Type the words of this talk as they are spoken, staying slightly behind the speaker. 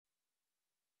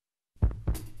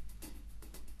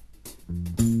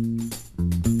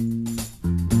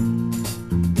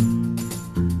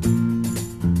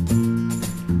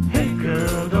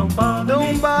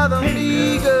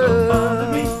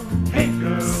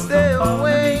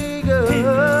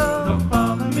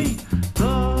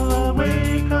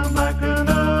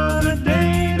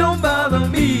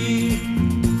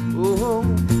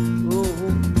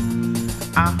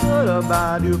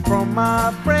hide you from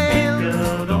my friends. Hey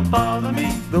girl, don't bother me.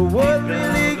 The world Hey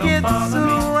girl, really don't gets bother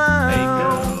me. around. Hey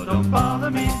girl, don't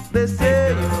bother me. They say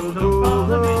Hey girl, you don't broke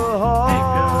bother me. the Hey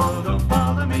girl, heart don't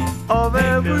bother me. of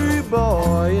Hey every girl.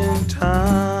 boy in town.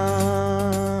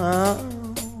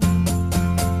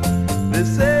 They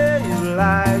say you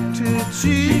like to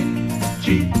cheat.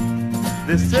 Cheat,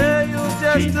 They say you're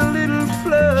just a little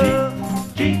flirt.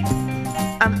 cheat,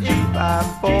 And if I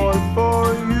fall for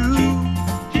you,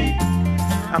 cheat.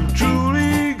 I'm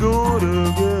truly gonna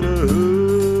get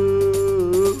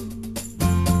hurt.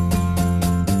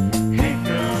 Hey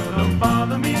girl, don't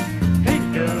bother me. Hey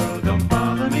girl, don't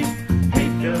bother me. Hey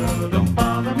girl, don't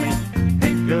bother me.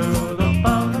 Hey girl, don't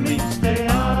bother me. Stay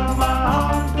out of my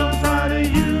heart. Don't try to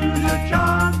use your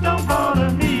charm. Don't bother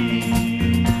me.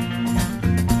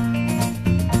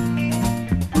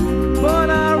 But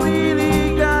I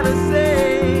really gotta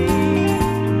say,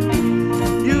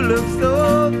 you look so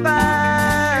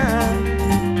fine,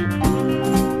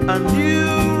 and you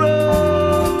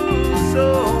rose so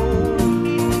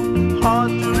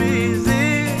hard to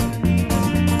resist.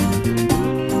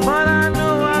 But I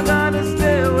know I gotta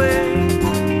stay away,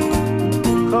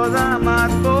 'cause I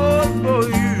might fall for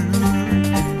you,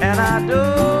 and I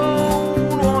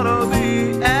don't wanna be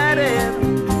added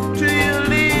to your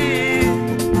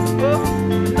list. Oh,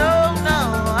 no, no,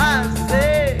 I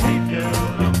say, Hey girl,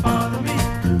 don't bother me.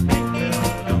 Hey girl,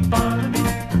 don't bother me.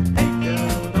 Hey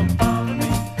girl, don't bother me.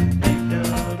 Hey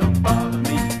girl, don't bother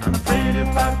me. I'm afraid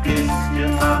if I kiss you,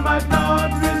 I might not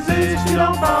resist. You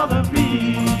don't bother me.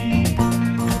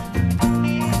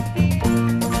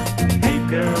 Hey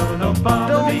girl, don't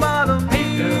bother don't me.